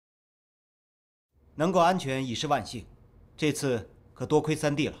能够安全已是万幸，这次可多亏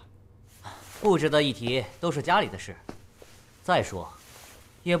三弟了。不值得一提，都是家里的事。再说，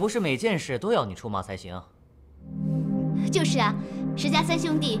也不是每件事都要你出马才行。就是啊，石家三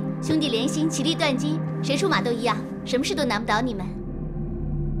兄弟，兄弟连心，其利断金，谁出马都一样，什么事都难不倒你们。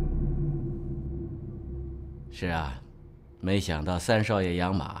是啊，没想到三少爷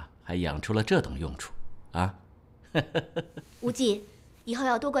养马还养出了这等用处啊！无忌，以后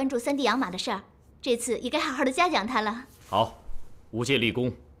要多关注三弟养马的事儿，这次也该好好的嘉奖他了。好，无戒立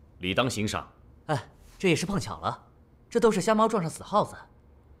功，理当行赏。哎，这也是碰巧了，这都是瞎猫撞上死耗子，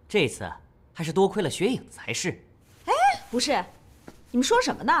这次还是多亏了雪影才是。哎，不是，你们说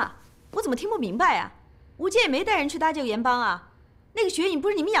什么呢？我怎么听不明白呀？无戒也没带人去搭救盐帮啊，那个雪影不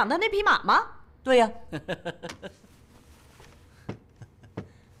是你们养的那匹马吗？对呀。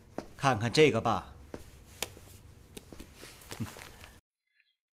看看这个吧。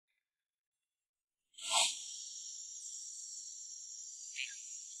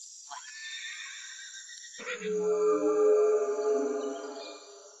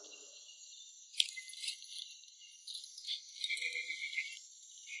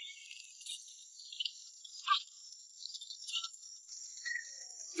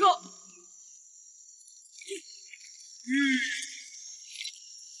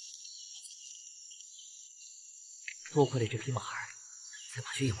多亏了这匹马儿，才把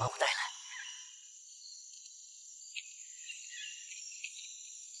雪影把我带来。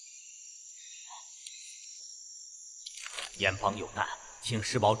盐帮有难，请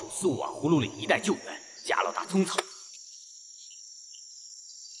石堡主速往葫芦里一带救援。贾老大匆草。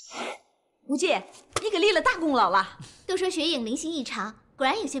无戒，你可立了大功劳了。都说雪影灵性异常，果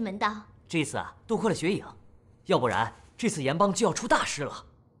然有些门道。这次啊，多亏了雪影，要不然这次盐帮就要出大事了。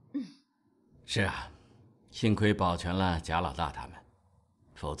是啊。幸亏保全了贾老大他们，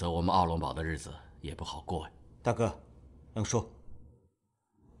否则我们奥龙堡的日子也不好过呀。大哥，能说，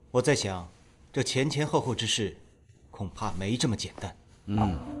我在想，这前后后之事，恐怕没这么简单。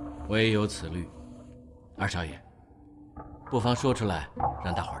我也有此虑。二少爷，不妨说出来，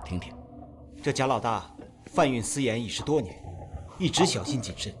让大伙儿听听。这贾老大贩运私盐已是多年，一直小心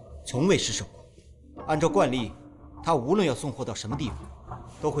谨慎，从未失手过。按照惯例，他无论要送货到什么地方，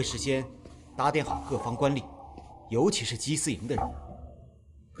都会事先打点好各方官吏，尤其是缉私营的人。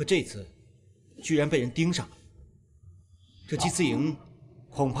可这次居然被人盯上了，这缉私营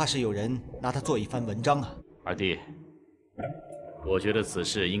恐怕是有人拿他做一番文章啊！二弟，我觉得此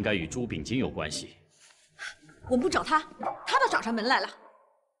事应该与朱秉金有关系。我们不找他，他倒找上门来了。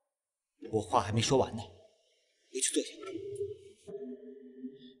我话还没说完呢，回去坐下。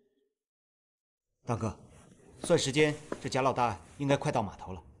大哥，算时间，这贾老大应该快到码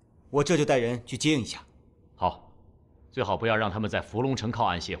头了。我这就带人去接应一下。好，最好不要让他们在伏龙城靠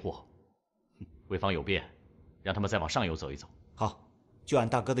岸卸货，为防有变，让他们再往上游走一走。好，就按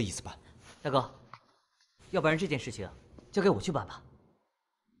大哥的意思办。大哥，要不然这件事情交给我去办吧。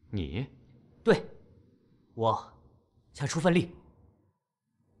你？对，我想出份力。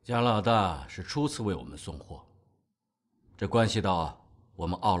贾老大是初次为我们送货，这关系到我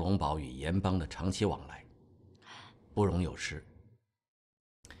们奥龙堡与盐帮的长期往来，不容有失。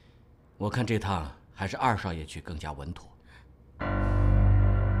我看这趟还是二少爷去更加稳妥。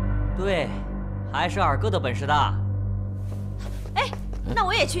对，还是二哥的本事大。哎，那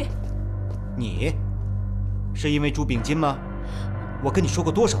我也去。你，是因为朱秉金吗？我跟你说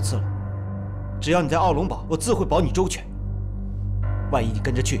过多少次了，只要你在奥龙堡，我自会保你周全。万一你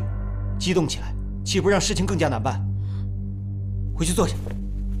跟着去，激动起来，岂不让事情更加难办？回去坐下。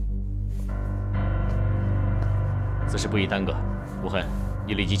此事不宜耽搁，无恨，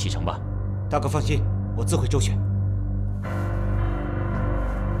你立即启程吧。大哥放心，我自会周全。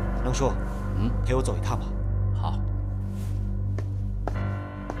能说，陪我走一趟吧。好。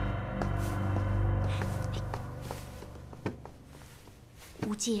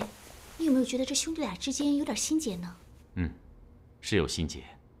无忌，你有没有觉得这兄弟俩之间有点心结呢？是有心结。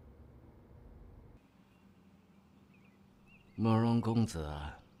慕容公子，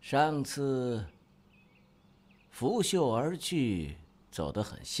上次拂袖而去，走得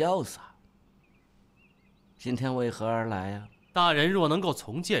很潇洒。今天为何而来啊？大人若能够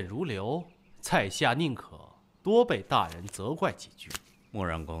从谏如流，在下宁可多被大人责怪几句。慕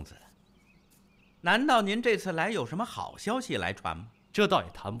容公子，难道您这次来有什么好消息来传吗？这倒也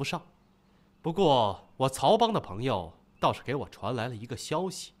谈不上，不过我曹帮的朋友倒是给我传来了一个消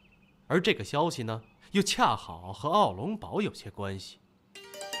息，而这个消息呢，又恰好和奥龙堡有些关系，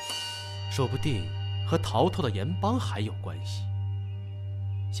说不定和逃脱的盐帮还有关系。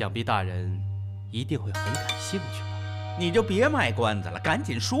想必大人一定会很感兴趣吧？你就别卖关子了，赶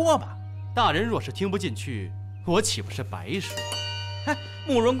紧说吧。大人若是听不进去，我岂不是白说？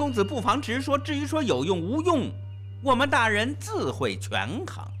慕容公子不妨直说，至于说有用无用，我们大人自会权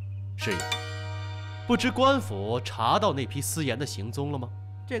衡。是也，不知官府查到那批私盐的行踪了吗？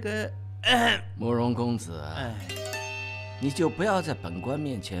这个，慕容公子，你就不要在本官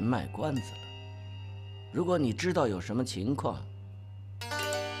面前卖关子了。如果你知道有什么情况，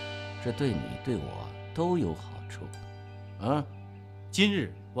这对你对我都有好处。啊，今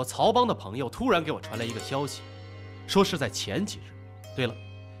日我曹帮的朋友突然给我传来一个消息，说是在前几日，对了，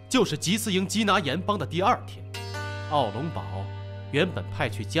就是缉私营缉拿盐帮的第2天，奥龙堡原本派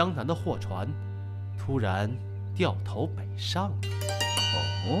去江南的货船，突然掉头北上了。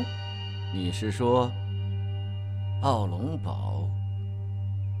哦，你是说奥龙堡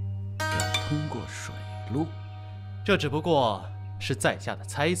要通过水路？这只不过是在下的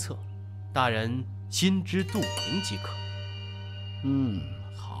猜测，大人心知肚明即可。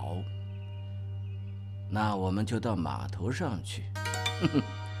好，那我们就到码头上去。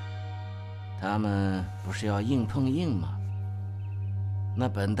他们不是要硬碰硬吗？那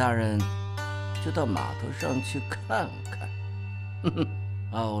本大人就到码头上去看看，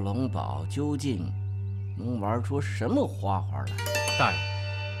奥龙堡究竟能玩出什么花花来？大人，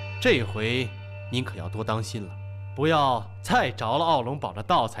这回您可要多当心了，不要再着了奥龙堡的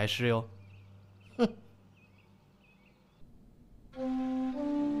道才是哟。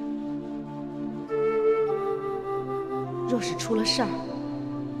若是出了事儿，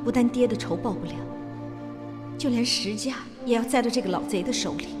不但爹的仇报不了，就连石家也要栽到这个老贼的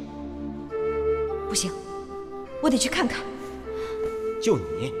手里。不行，我得去看看。就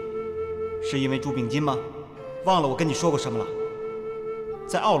你，是因为朱病金吗？忘了我跟你说过什么了？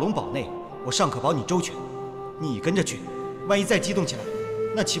在奥龙堡内，我尚可保你周全，你跟着去，万一再激动起来，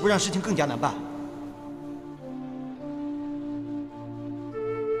那岂不让事情更加难办？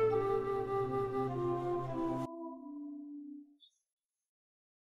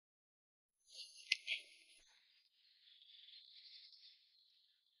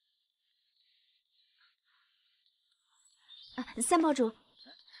三堡主，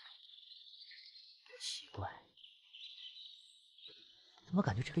奇怪，怎么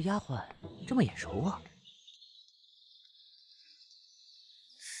感觉这个丫鬟这么眼熟啊？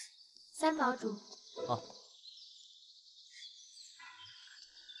三堡主。啊。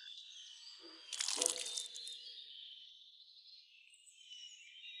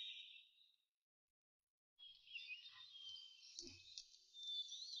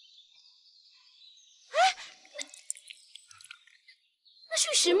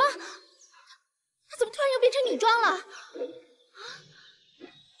玉石吗？她怎么突然又变成女装了？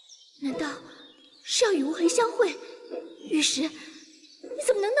难道是要与乌黑相会？玉石，你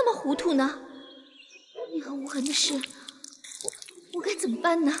怎么能那么糊涂呢？你和无痕的事，我该怎么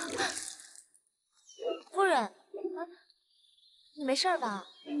办呢？夫人，你没事吧？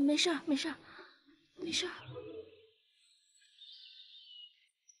没事，没事，没事。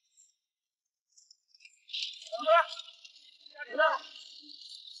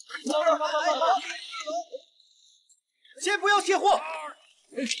先不要卸货。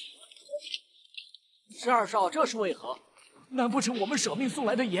石二少，这是为何？难不成我们舍命送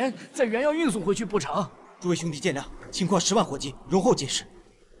来的盐，再原要运送回去不成？诸位兄弟见谅，情况10万火急，容后解释。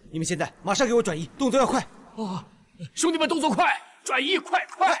你们现在马上给我转移，动作要快。哦，兄弟们动作快，转移快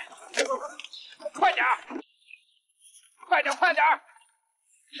点儿，快点儿！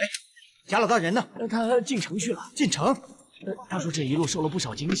哎，贾老大人呢？他进城去了。进城？他说这一路受了不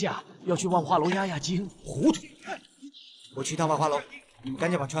少惊吓，要去万花楼压压惊。糊涂！我去趟万花楼，你们赶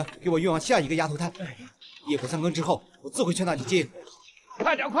紧把船给我运往下一个丫头滩。夜过3更之后，我自会去那里接。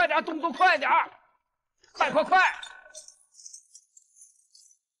快点，动作快点！快！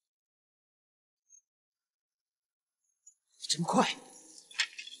真快！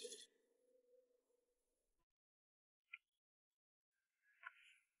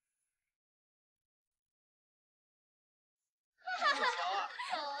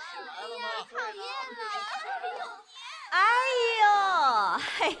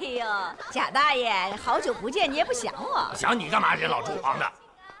哎呦，贾大爷，好久不见，你也不想我？想你干嘛？人老珠黄的，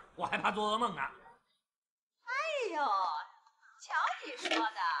我还怕做噩梦呢。哎呦，瞧你说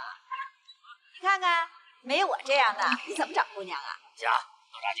的，你看看，没有我这样的，你怎么找姑娘啊？行，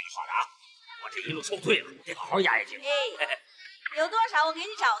多抓几个耍的啊！我这一路受罪了，得好好压压惊。哎，有多少我给你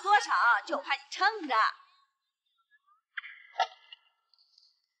找多少，就怕你撑着。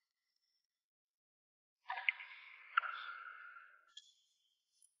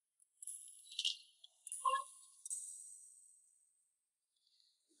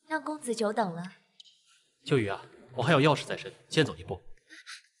让公子久等了。秋雨啊，我还有要事在身，先走一步。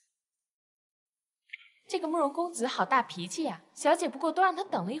这个慕容公子好大脾气呀！小姐不过多让他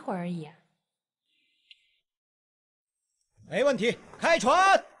等了一会儿而已。没问题，开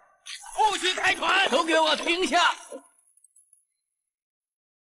船！不许开船！都给我停下！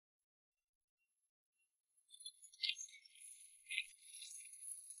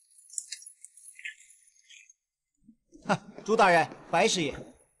朱大人，白师爷。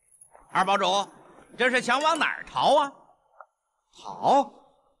二堡主，这是想往哪儿逃啊？逃？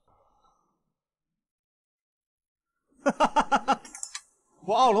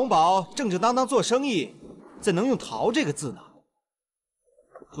我奥龙堡正正当当做生意，怎能用逃这个字呢？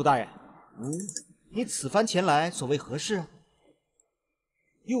朱大人，你此番前来所谓何事啊？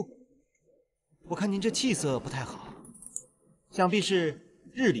哟，我看您这气色不太好，想必是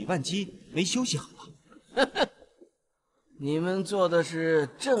日理万机，没休息好啊。你们做的是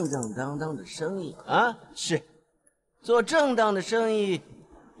正正当当的生意啊？是，做正当的生意，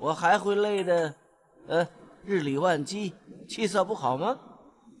我还会累得，日理万机，气色不好吗？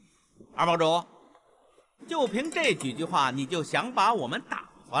二堡主，就凭这几句话，你就想把我们打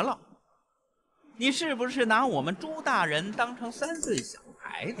发了？你是不是拿我们朱大人当成3岁小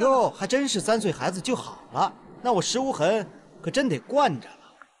孩子？哟，还真是3岁孩子就好了。那我石无痕可真得惯着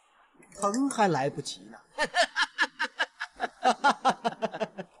了，疼还来不及呢。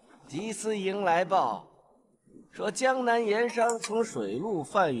缉司营来报，说江南盐商从水路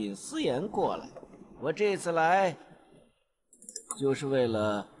贩运私盐过来。我这次来，就是为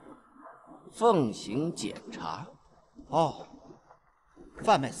了奉行检查。哦，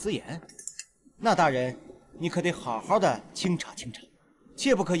贩卖私盐，那大人你可得好好的清查清查，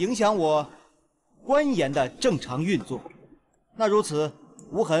切不可影响我官盐的正常运作。那如此，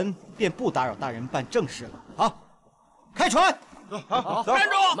无痕便不打扰大人办正事了。好，开船！好，站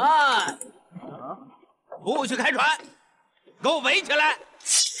住！慢！不许开船！给我围起来！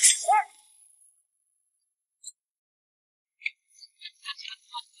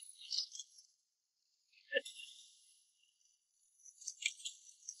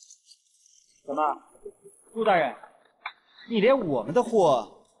怎么，朱大人，你连我们的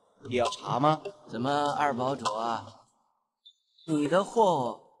货也要查吗？怎么，二堡主啊，你的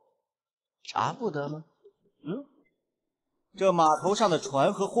货查不得吗？这码头上的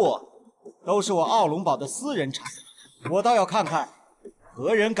船和货都是我奥龙堡的私人产业，我倒要看看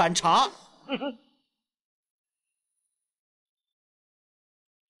何人敢查。看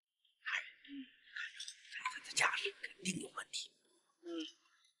他的架势肯定有问题。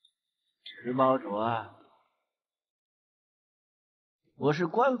石堡主啊，我是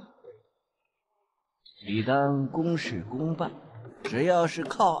官府，理当公事公办，只要是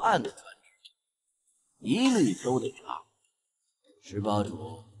靠岸的船只，一律都得查。石堡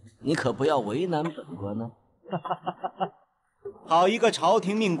主，你可不要为难本官呢。好一个朝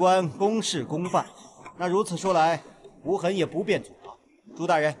廷命官，公事公办。那如此说来，无痕也不便阻挠。朱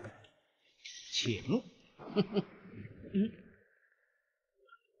大人，请。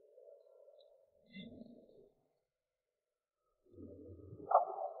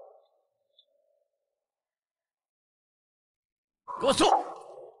给我坐！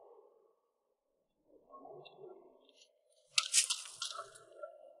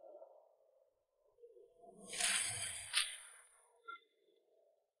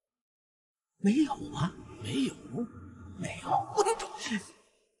没有啊，没有，没有。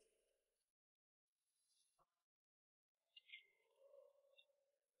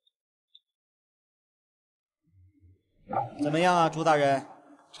怎么样啊，朱大人，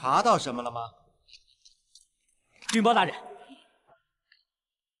查到什么了吗？禀报大人，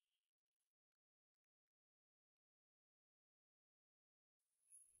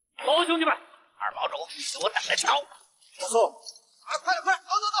走，兄弟们，二堡主，给我等着瞧！送。快点，快点，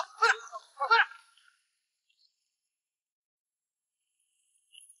走，快点，快点！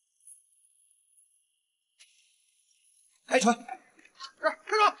开船！是，开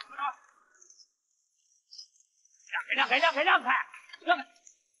船！让开！让开！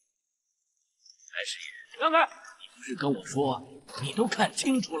白师爷，让开！你不是跟我说你都看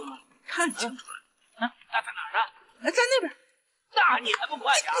清楚了吗？看清楚了。那在哪儿呢？在那边。那你还不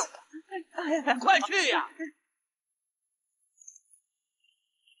快点？快去呀！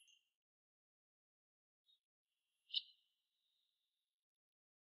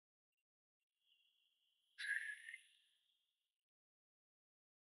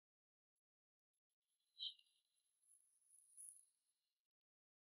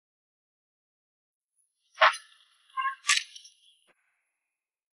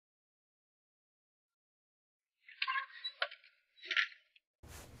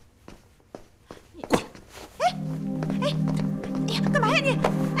干嘛呀你？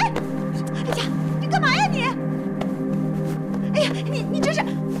哎呀，你干嘛呀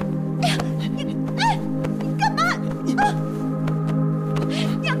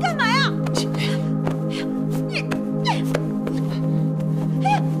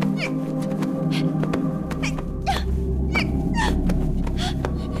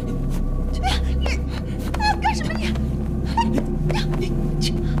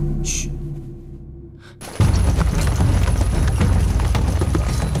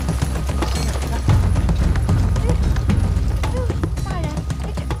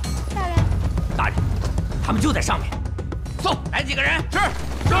们就在上面。送，来几个人？是。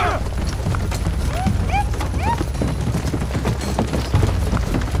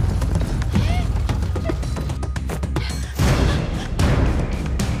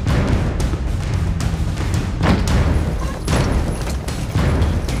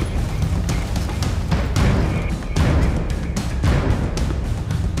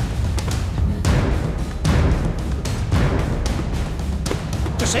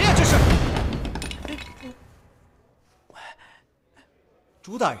谁呀？这是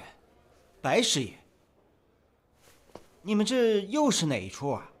朱大人，白师爷，你们这又是哪一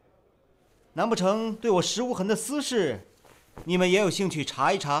出啊？难不成对我石无痕的私事，你们也有兴趣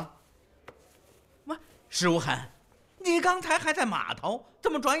查一查？石无痕，你刚才还在码头，怎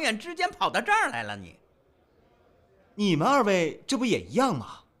么转眼之间跑到这儿来了？你们二位这不也一样吗？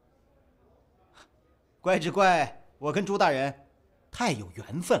怪只怪我跟朱大人太有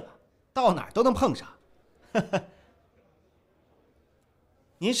缘分了，到哪儿都能碰上。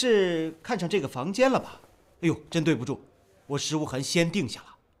您是看上这个房间了吧？哎呦，真对不住，我石无痕先定下了。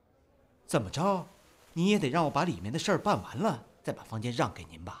怎么着，你也得让我把里面的事儿办完了，再把房间让给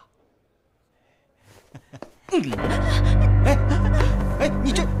您吧。哎，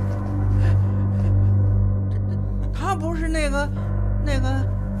你这他不是那个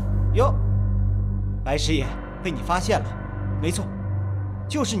哟，白师爷被你发现了，没错，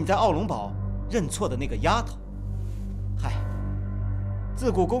就是你在奥龙堡认错的那个丫头。嗨，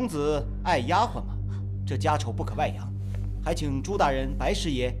自古公子爱丫鬟嘛，这家丑不可外扬，还请朱大人、白师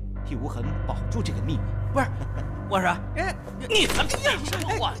爷替无痕保住这个秘密。不是，我说，你怎么什么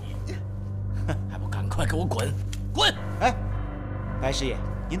话你？还不赶快给我滚！滚！哎，白师爷，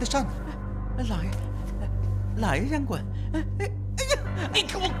您的扇子。老爷先滚！哎呀，你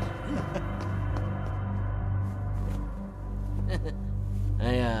给我滚！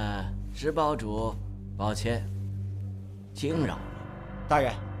哎呀，石堡主，抱歉，惊扰了。大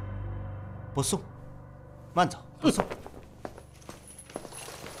人，不送，慢走，不送。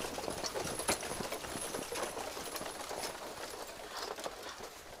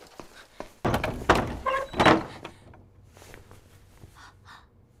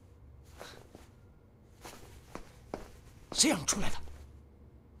谁让你出来的？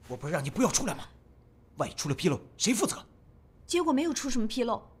我不是让你不要出来吗？万一出了纰漏，谁负责？结果没有出什么纰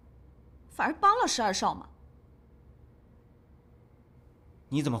漏，反而帮了12少嘛。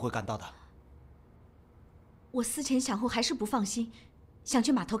你怎么会赶到的？我思前想后，还是不放心，想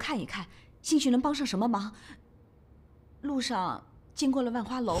去码头看一看，兴许能帮上什么忙。路上经过了万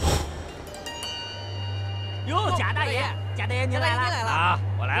花楼。哟，贾大爷，贾大爷您来了啊！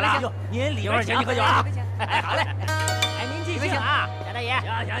我来了，您里边请，你喝酒啊！哎，好嘞。哎，您尽兴啊，贾大爷。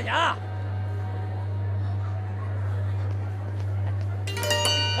行。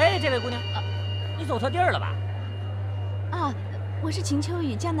哎，这位姑娘，你走错地儿了吧？啊，我是秦秋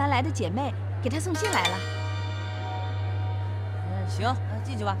雨江南来的姐妹，给她送信来了。行，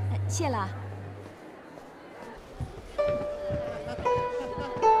进去吧。谢了。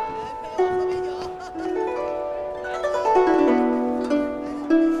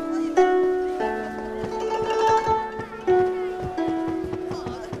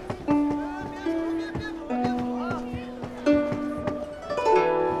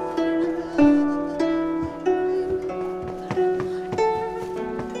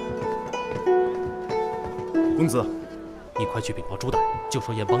公子，你快去禀报朱大人，就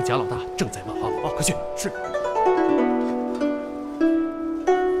说盐帮贾老大正在万花楼啊！快去！是。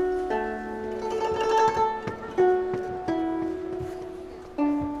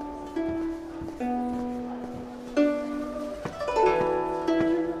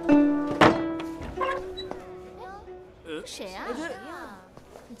谁啊？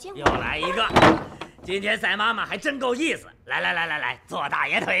你见过？又来一个！今天赛妈妈还真够意思！来，坐大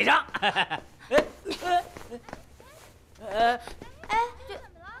爷腿上！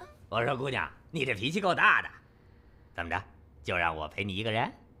我说姑娘，你这脾气够大的，怎么着？就让我陪你一个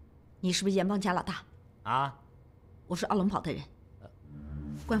人？你是不是盐帮贾老大？啊，我是奥龙堡的人，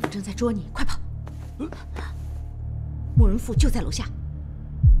官府正在捉你，快跑！慕人府就在楼下。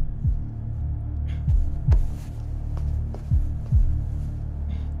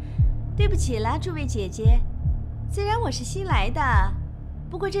对不起了，诸位姐姐，虽然我是新来的，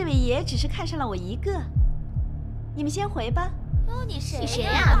不过这位爷只是看上了我一个。你们先回吧。哟，你谁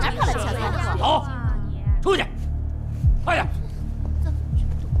呀？哪跑来小家伙？走，出去，快点！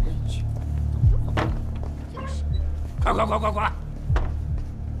快！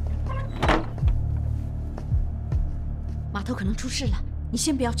码头可能出事了，你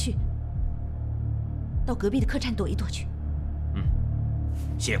先不要去，到隔壁的客栈躲一躲去。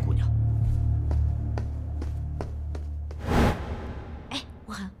谢姑娘。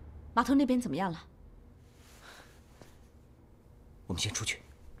码头那边怎么样了？我们先出去，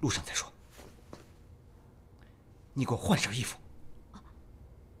路上再说。你给我换身衣服。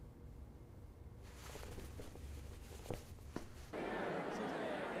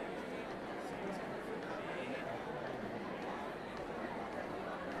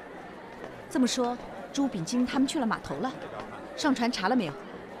这么说，朱秉金他们去了码头了，上船查了没有？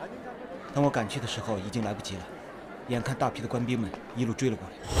等我赶去的时候，已经来不及了。眼看大批的官兵们一路追了过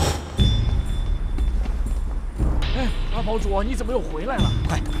来。哎，二堡主，你怎么又回来了？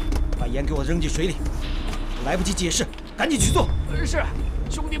快，把盐给我扔进水里！来不及解释，赶紧去做。是，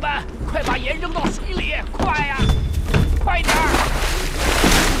兄弟们，快把盐扔到水里！快呀，快点儿！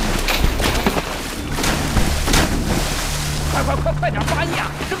快点翻呀，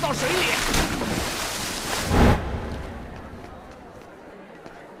扔到水里！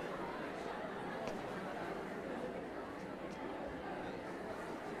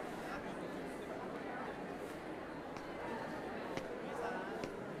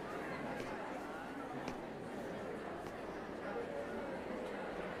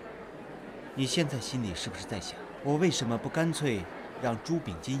你现在心里是不是在想，我为什么不干脆让朱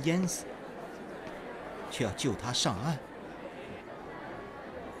秉金淹死，却要救他上岸？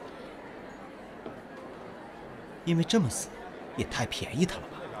因为这么死也太便宜他了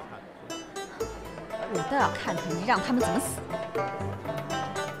吧？我倒要看看你让他们怎么死。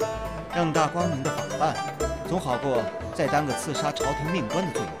正大光明的法办，总好过再担个刺杀朝廷命官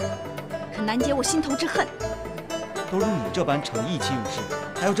的罪名。可难解我心头之恨。都如你这般逞意气用事，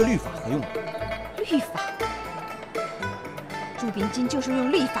还要这律法何用？律法？朱秉金就是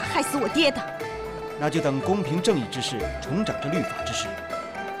用律法害死我爹的。那就等公平正义之士重掌这律法之时。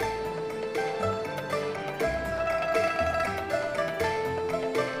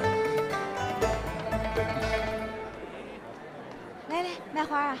来来，卖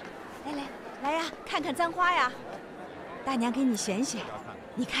花啊！来呀，看看簪花呀！大娘给你选选，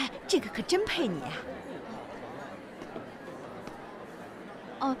你看这个可真配你呀！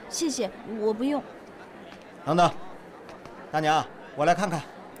哦，谢谢，我不用。等等，大娘，我来看看。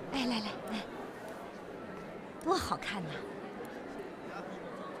哎，来，多好看呐！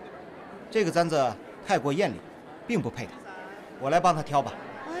这个簪子太过艳丽，并不配她。我来帮她挑吧。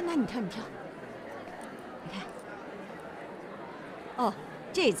那你挑。你看，哦，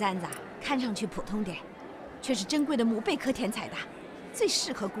这簪子看上去普通点，却是珍贵的母贝壳填彩的，最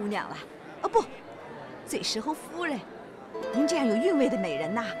适合姑娘了。哦不，最适合夫人。您这样有韵味的美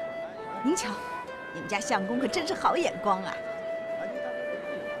人呐，您瞧，你们家相公可真是好眼光啊！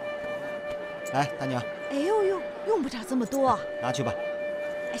来，大娘。哎呦，用不着这么多，拿去吧。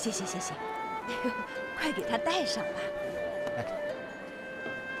哎，谢谢。哎呦，快给他戴上吧。来。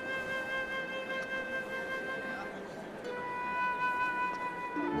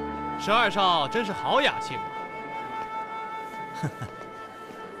12少真是好雅兴啊！呵呵，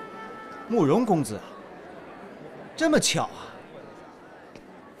慕容公子，这么巧啊！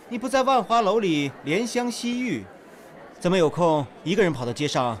你不在万花楼里怜香惜玉，怎么有空一个人跑到街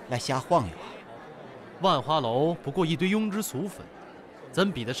上来瞎晃悠啊？万花楼不过一堆庸脂俗粉，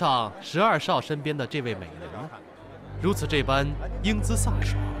怎比得上12少身边的这位美人呢？如此这般英姿飒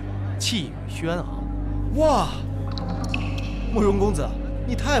爽，气宇轩昂。哇，慕容公子，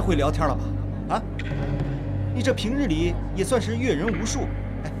你太会聊天了吧？啊，你这平日里也算是阅人无数。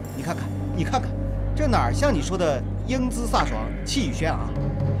哎，你看看，这哪儿像你说的英姿飒爽、气宇轩昂？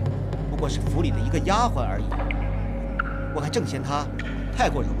不过是府里的一个丫鬟而已。我还正嫌她太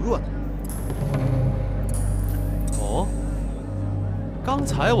过柔弱呢。哦，刚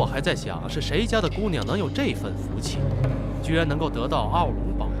才我还在想是谁家的姑娘能有这份福气，居然能够得到奥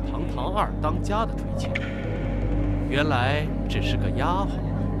龙堡堂堂二当家的垂青。原来只是个丫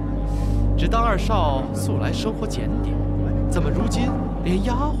鬟，只当2少素来生活检点，怎么如今连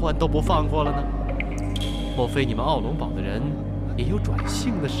丫鬟都不放过了呢？莫非你们奥龙堡的人也有转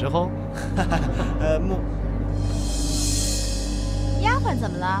性的时候？丫鬟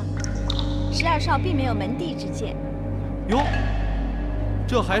怎么了？12少并没有门第之见。哟，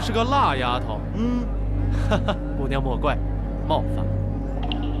这还是个辣丫头。哈哈，姑娘莫怪，冒犯。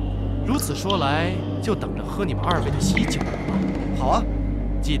如此说来，就等着喝你们2位的喜酒了吧。好啊，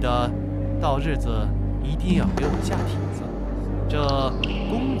记得到日子一定要给我下帖子。这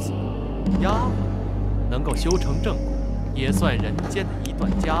公子、丫鬟能够修成正果，也算人间的一段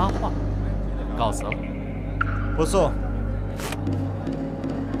佳话。告辞了。不送。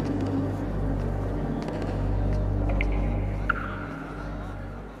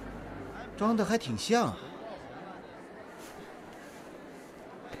装的还挺像啊。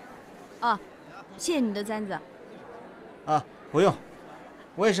啊，谢谢你的簪子。啊，不用。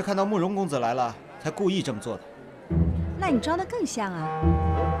我也是看到慕容公子来了，才故意这么做的。那你装得更像啊！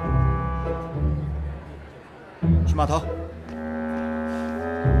去码头。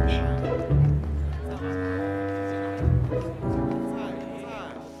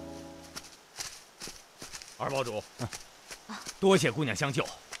二堡主，多谢姑娘相救，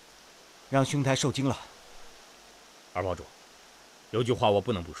让兄台受惊了。二堡主，有句话我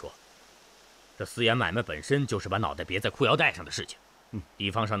不能不说，这私盐买卖本身就是把脑袋别在裤腰带上的事情。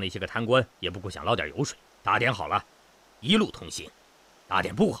地方上那些个贪官也不过想捞点油水，打点好了，一路通行；打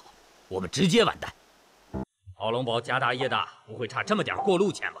点不好，我们直接完蛋。敖龙堡家大业大，不会差这么点过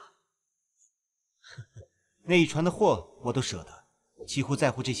路钱吧？那一船的货我都舍得，岂乎在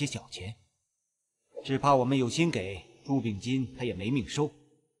乎这些小钱？只怕我们有心给朱秉金，他也没命收。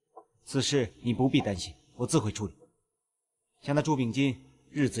此事你不必担心，我自会处理。像那朱秉金，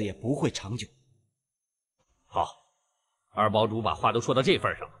日子也不会长久。好，二堡主把话都说到这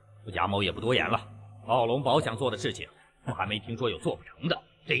份上了，我贾某也不多言了。敖龙堡想做的事情，我还没听说有做不成的，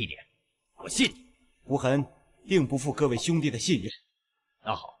这一点我信你。无痕并不负各位兄弟的信任。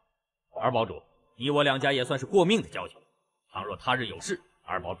那好，二堡主，你我两家也算是过命的交情。倘若他日有事，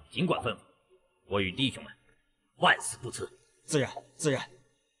二堡主尽管吩咐，我与弟兄们万死不辞。自然，自然。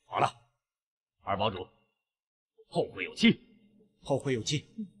好了，二堡主，后会有期。后会有期。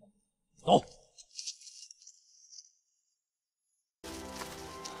走。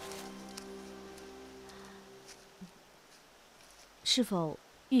是否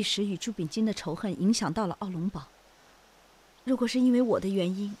玉石与朱秉金的仇恨影响到了奥龙堡？如果是因为我的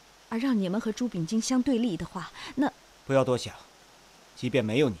原因而让你们和朱秉金相对立的话，那不要多想，即便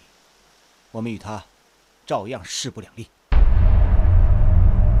没有你，我们与他照样势不两立。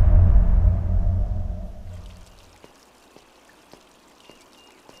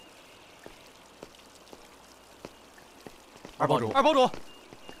二堡主，二堡主，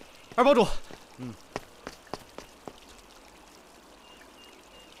二堡主，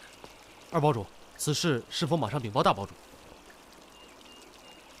二堡主，此事是否马上禀报大堡主？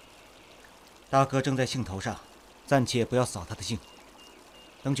大哥正在兴头上，暂且不要扫他的兴。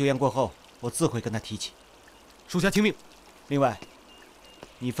等酒宴过后，我自会跟他提起。属下听命。另外，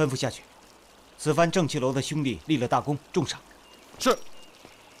你吩咐下去，此番正气楼的兄弟立了大功，重赏。是。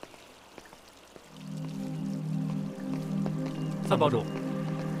三堡主。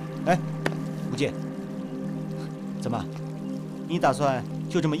哎，吴健，怎么，你打算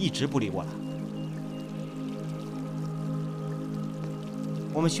就这么一直不理我了？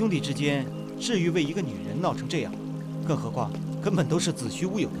我们兄弟之间至于为一个女人闹成这样吗？更何况根本都是子虚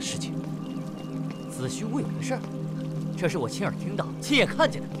乌有的事情。子虚乌有的事儿，这是我亲耳听到、亲眼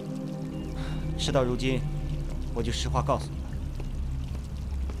看见的。事到如今，我就实话告诉你了。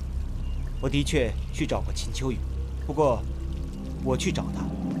我的确去找过秦秋雨，不过我去找他，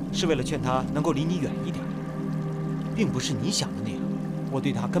是为了劝他能够离你远一点，并不是你想的那样。我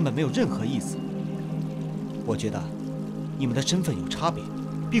对他根本没有任何意思。我觉得你们的身份有差别，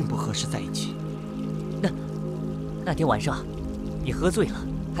并不合适在一起。那天晚上，你喝醉了，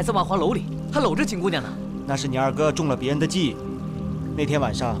还在万华楼里，还搂着秦姑娘呢。那是你二哥中了别人的计。那天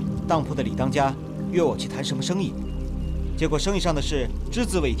晚上，当铺的李当家约我去谈什么生意，结果生意上的事只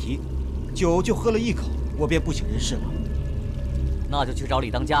字未提，酒就喝了一口，我便不省人事了。那就去找李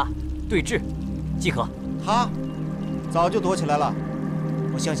当家对质即可。他早就躲起来了，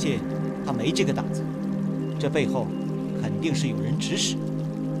我相信他没这个胆子。这背后肯定是有人指使。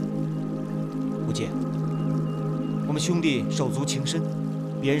吴健，我们兄弟手足情深，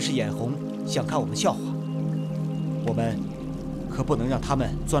别人是眼红，想看我们笑话，我们可不能让他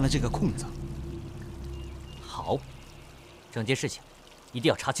们钻了这个空子。好，整件事情一定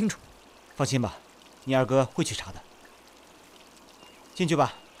要查清楚。放心吧，你二哥会去查的。进去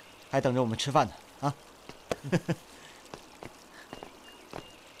吧，还等着我们吃饭呢啊！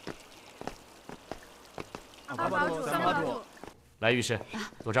二堡主，三堡主，来，御史，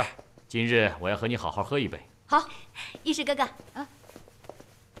坐这儿。今日我要和你好好喝一杯。好，御史哥哥啊，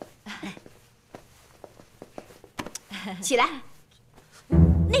起来。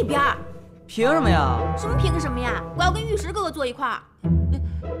那边儿。凭什么呀？什么凭什么呀？我要跟御史哥哥坐一块儿。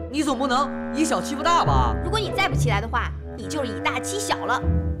你总不能以小欺负大吧？如果你再不起来的话，你就是以大欺小了。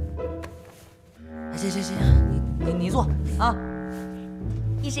行，你坐啊。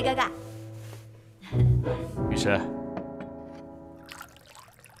御史哥哥。御史，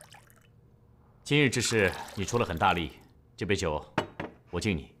今日之事你出了很大力，这杯酒我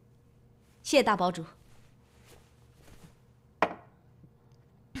敬你。谢谢大堡主。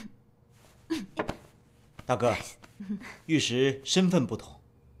大哥，御史身份不同，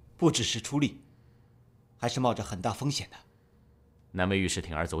不只是出力，还是冒着很大风险的。难为御史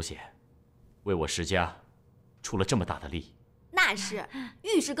铤而走险，为我石家出了这么大的力。那是，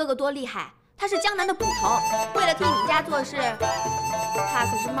御史哥哥多厉害，他是江南的捕头，为了替你家做事，他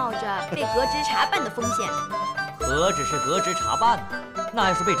可是冒着被革职查办的风险。何止是革职查办呢？那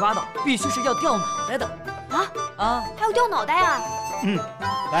要是被抓到，必须是要掉脑袋的。还有掉脑袋啊！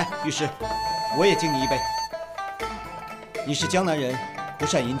来，御史，我也敬你一杯。你是江南人，不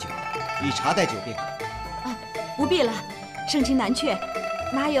善饮酒，以茶代酒便可。不必了，盛情难却，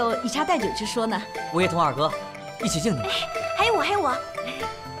哪有以茶代酒之说呢？我也同二哥一起敬你。还有我。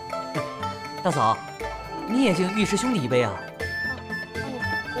大嫂，你也敬御史兄弟一杯啊？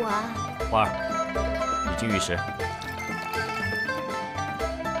我啊。花儿，你敬御史。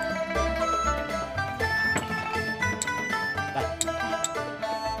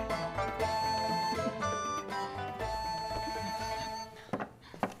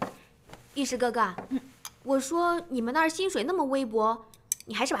御史哥哥，我说你们那儿薪水那么微薄，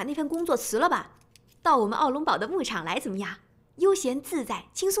你还是把那份工作辞了吧，到我们奥龙堡的牧场来怎么样？悠闲自在，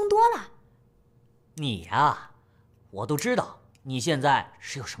轻松多了。你呀，我都知道你现在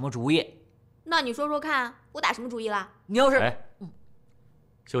是有什么主意。那你说说看，我打什么主意了？你要是……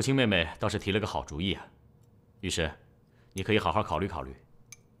秀清妹妹倒是提了个好主意啊，御史，你可以好好考虑考虑。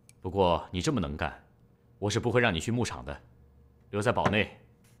不过你这么能干，我是不会让你去牧场的，留在堡内。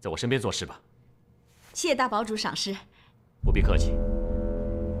在我身边做事吧。谢谢大堡主赏识。不必客气。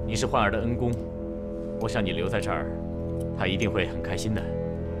你是幻儿的恩公，我想你留在这儿，她一定会很开心的。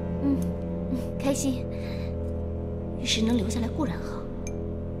开心。御史能留下来固然好，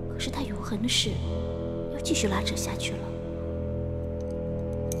可是他永恒的事要继续拉扯下去了。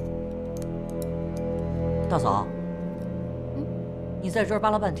大嫂，你在这儿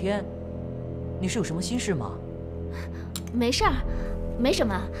扒拉半天，你是有什么心事吗？没事儿。没什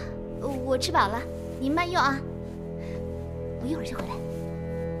么，我吃饱了，您慢用啊。我一会儿就回来。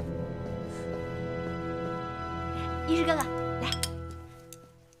御史哥哥，来。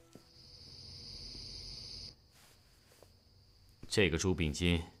这个朱秉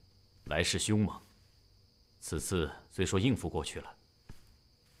金来势凶猛，此次虽说应付过去了，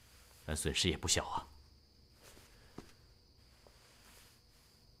但损失也不小啊。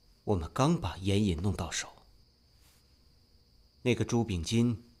我们刚把盐引弄到手，那个朱秉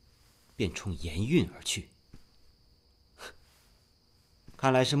金便冲盐运而去。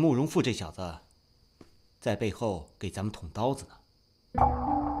看来是慕容复这小子在背后给咱们捅刀子呢。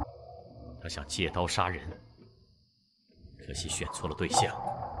他想借刀杀人，可惜选错了对象。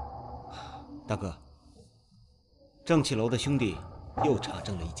大哥，正气楼的兄弟又查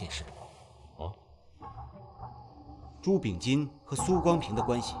证了一件事。哦，朱秉金和苏光平的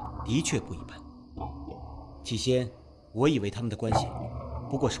关系的确不一般。起先我以为他们的关系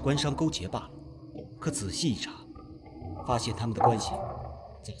不过是官商勾结罢了，可仔细一查，发现他们的关系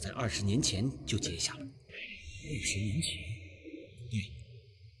早在20年前就结下了。20年前？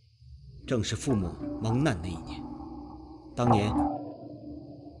对，正是父母蒙难那一年。当年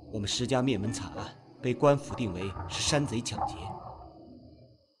我们石家灭门惨案被官府定为是山贼抢劫，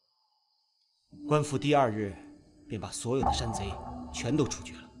官府第2日便把所有的山贼全都处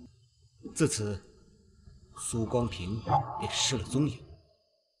决了。自此，苏光平便失了踪影，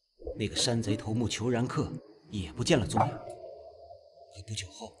那个山贼头目裘然客也不见了踪影。可不久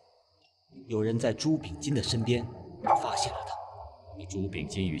后，有人在朱秉金的身边发现了他。朱秉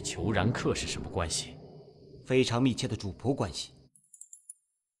金与裘然客是什么关系？非常密切的主仆关系。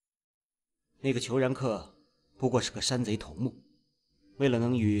那个裘然客不过是个山贼头目，为了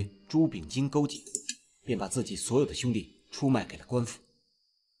能与朱秉金勾结，便把自己所有的兄弟出卖给了官府，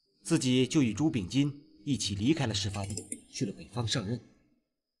自己就与朱秉金一起离开了事发地，去了北方上任。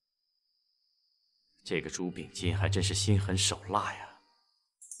这个朱秉金还真是心狠手辣呀！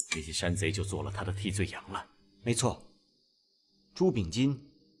这些山贼就做了他的替罪羊了。没错，朱秉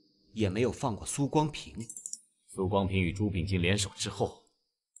金也没有放过苏光平。苏光平与朱秉金联手之后，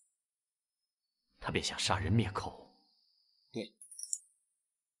他便想杀人灭口。对，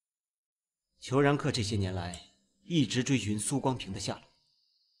裘然客这些年来一直追寻苏光平的下落，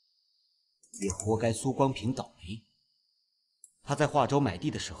也活该苏光平倒霉。他在华州买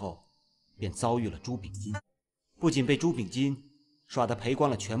地的时候，便遭遇了朱秉金，不仅被朱秉金耍得赔光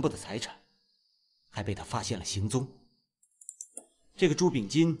了全部的财产，还被他发现了行踪。这个朱秉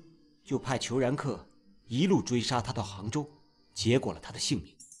金就派裘然客一路追杀他到杭州，结果了他的性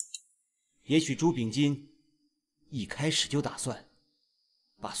命。也许朱秉金一开始就打算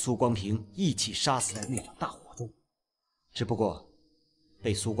把苏光平一起杀死在那场大火中，只不过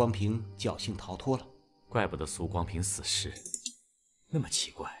被苏光平侥幸逃脱了。怪不得苏光平死时那么奇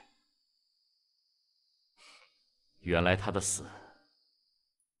怪，原来他的死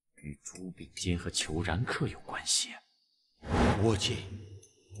与朱秉坚和裘然客有关系。无忌，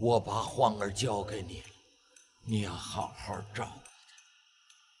我把晃儿交给你了，你要好好照顾她。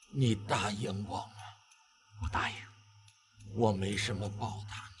你答应我吗？我答应。我没什么报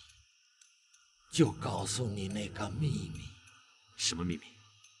答你，就告诉你那个秘密。什么秘密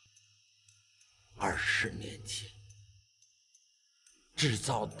？20年前，制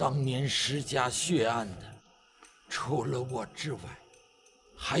造当年石家血案的，除了我之外，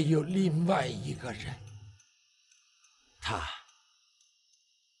还有另外一个人。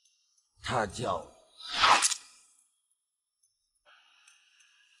他叫……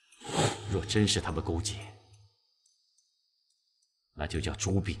若真是他们勾结，那就叫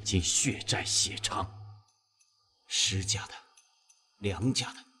朱秉坚血债血偿。石家的、梁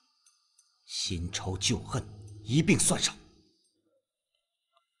家的，新仇旧恨一并算上。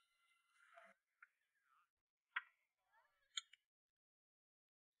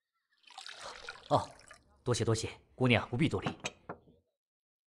哦，多谢多谢，姑娘不必多礼。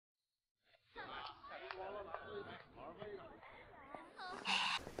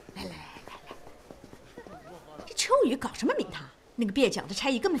这秋雨搞什么名堂？那个蹩脚的差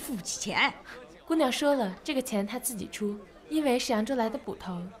役根本付不起钱。姑娘说了，这个钱她自己出，因为是扬州来的捕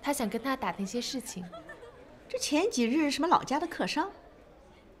头，她想跟他打听些事情。这前几日什么老家的客商，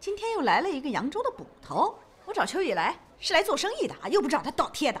今天又来了一个扬州的捕头。我找秋雨来是来做生意的，又不找他倒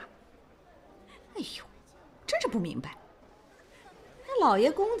贴的。哎呦，真是不明白，那老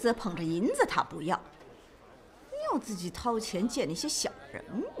爷公子捧着银子他不要，要自己掏钱见那些小人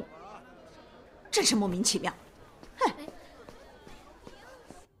物，真是莫名其妙。哼！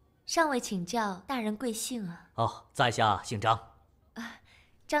上尉请教，大人贵姓啊？哦，在下姓张。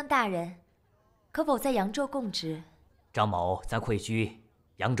张大人，可否在扬州供职？张某暂会居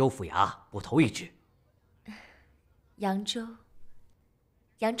扬州府衙捕头一职。扬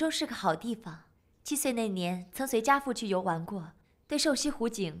州是个好地方。7岁那年，曾随家父去游玩过，对瘦西湖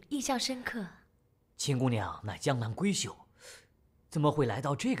景印象深刻。秦姑娘乃江南闺秀，怎么会来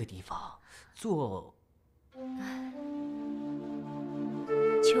到这个地方做？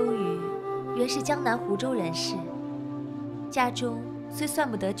秋雨原是江南湖州人士，家中虽算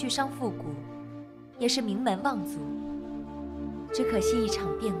不得巨商富贾，也是名门望族。只可惜一场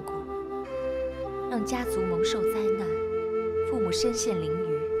变故，让家族蒙受灾难，父母身陷囹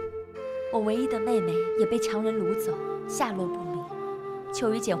圄。我唯一的妹妹也被强人掳走，下落不明。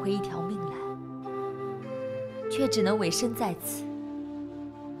秋雨捡回一条命来，却只能委身在此。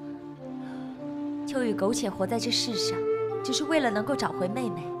秋雨苟且活在这世上，只是为了能够找回妹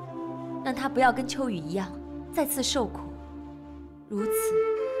妹，让她不要跟秋雨一样再次受苦。如此，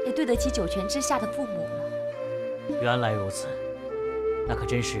也对得起九泉之下的父母了。原来如此，那可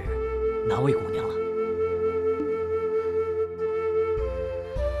真是难为姑娘了。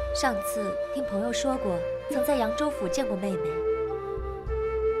上次听朋友说过，曾在扬州府见过妹妹，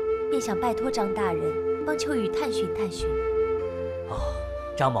便想拜托张大人帮秋雨探寻探寻。哦，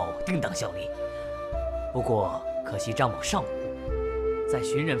张某定当效力。不过可惜张某尚武，在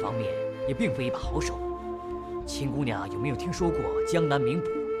寻人方面也并非一把好手。秦姑娘有没有听说过江南名捕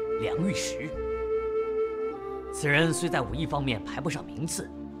梁玉石？此人虽在武艺方面排不上名次，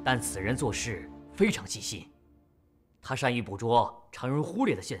但此人做事非常细心。他善于捕捉常人忽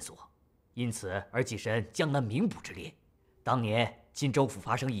略的线索，因此而跻身江南名捕之列。当年荆州府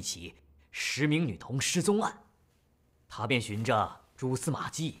发生一起10名女童失踪案，他便循着蛛丝马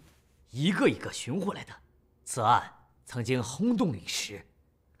迹，一个一个寻回来的。此案曾经轰动一时，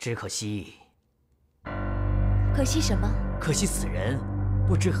只可惜……可惜什么？可惜此人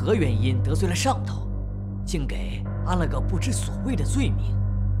不知何原因得罪了上头，竟给安了个不知所谓的罪名，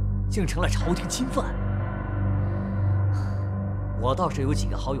竟成了朝廷钦犯。我倒是有几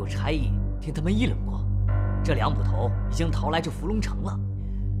个好友差役，听他们议论过，这两捕头已经逃来这伏龙城了。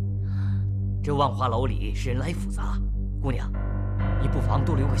这万花楼里人来复杂，姑娘，你不妨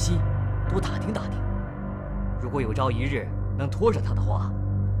多留个心，多打听打听。如果有朝一日能拖着他的话，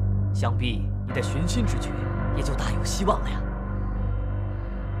想必你的寻亲之举也就大有希望了呀。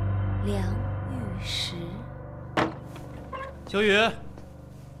梁玉石，秋雨。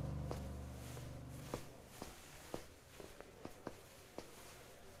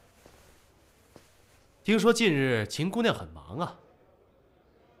听说近日秦姑娘很忙啊，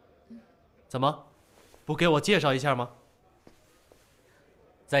怎么，不给我介绍一下吗？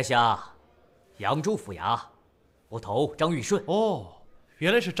在下扬州府衙捕头张玉顺。哦，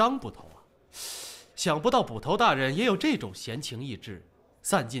原来是张捕头啊！想不到捕头大人也有这种闲情逸致，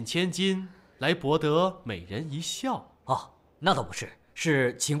散尽千金来博得美人一笑。哦，那倒不是，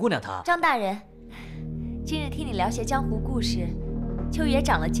是秦姑娘她……张大人，今日听你聊些江湖故事，秋雨也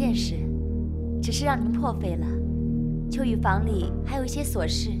长了见识，只是让您破费了。秋雨房里还有一些琐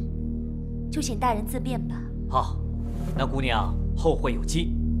事，就请大人自便吧。好，那姑娘后会有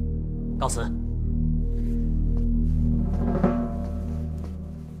期，告辞。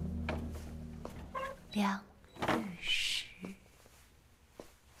梁玉石，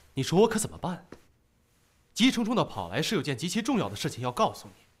你说我可怎么办？急冲冲的跑来是有件极其重要的事情要告诉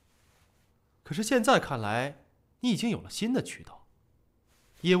你，可是现在看来，你已经有了新的渠道，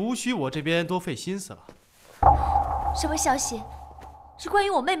也无需我这边多费心思了。什么消息？是关于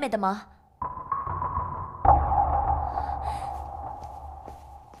我妹妹的吗？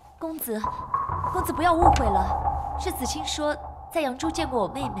公子不要误会了，是子清说在扬州见过我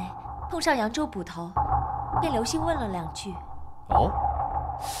妹妹，碰上扬州捕头，便留心问了2句。哦，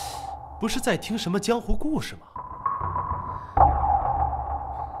不是在听什么江湖故事吗？